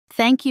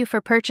Thank you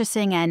for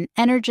purchasing an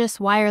Energous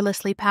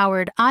wirelessly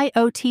powered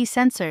IoT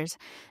sensors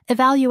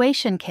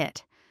evaluation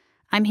kit.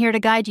 I'm here to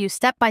guide you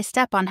step by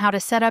step on how to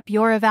set up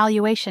your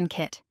evaluation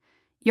kit.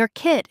 Your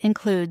kit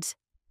includes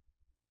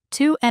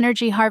 2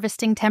 energy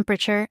harvesting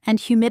temperature and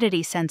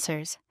humidity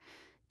sensors,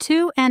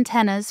 2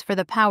 antennas for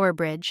the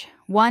PowerBridge,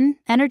 1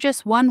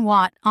 Energous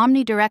 1-watt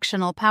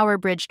Omnidirectional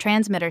PowerBridge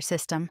transmitter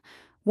system,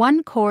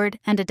 1 cord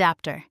and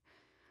adapter.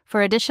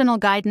 For additional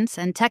guidance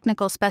and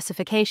technical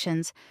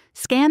specifications,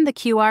 scan the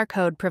QR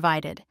code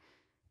provided.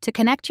 To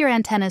connect your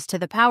antennas to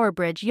the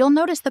PowerBridge, you'll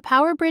notice the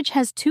PowerBridge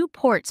has 2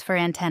 ports for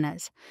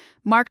antennas,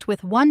 marked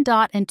with 1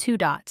 dot and 2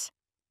 dots.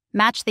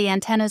 Match the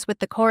antennas with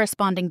the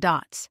corresponding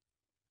dots.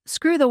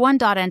 Screw the 1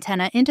 dot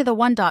antenna into the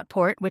 1 dot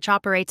port, which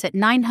operates at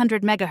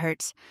 900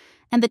 MHz,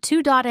 and the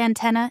 2 dot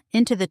antenna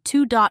into the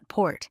 2 dot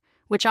port,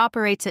 which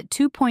operates at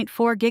 2.4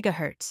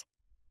 GHz.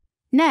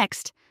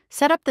 Next,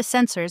 set up the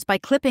sensors by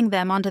clipping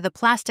them onto the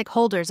plastic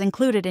holders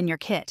included in your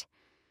kit.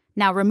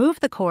 Now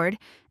remove the cord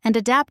and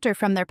adapter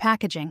from their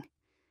packaging.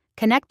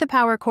 Connect the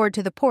power cord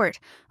to the port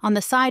on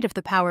the side of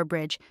the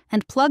PowerBridge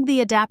and plug the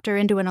adapter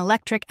into an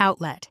electric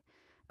outlet.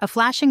 A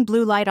flashing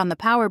blue light on the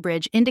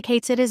PowerBridge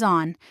indicates it is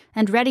on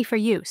and ready for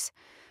use.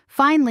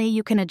 Finally,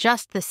 you can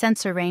adjust the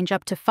sensor range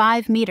up to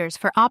 5 meters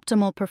for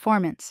optimal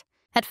performance.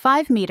 At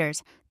 5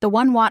 meters, the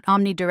 1-watt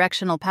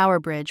omnidirectional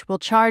PowerBridge will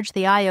charge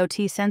the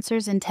IoT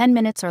sensors in 10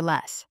 minutes or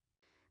less.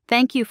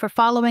 Thank you for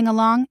following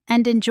along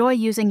and enjoy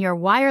using your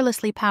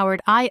wirelessly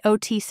powered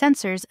IoT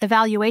sensors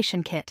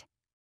evaluation kit.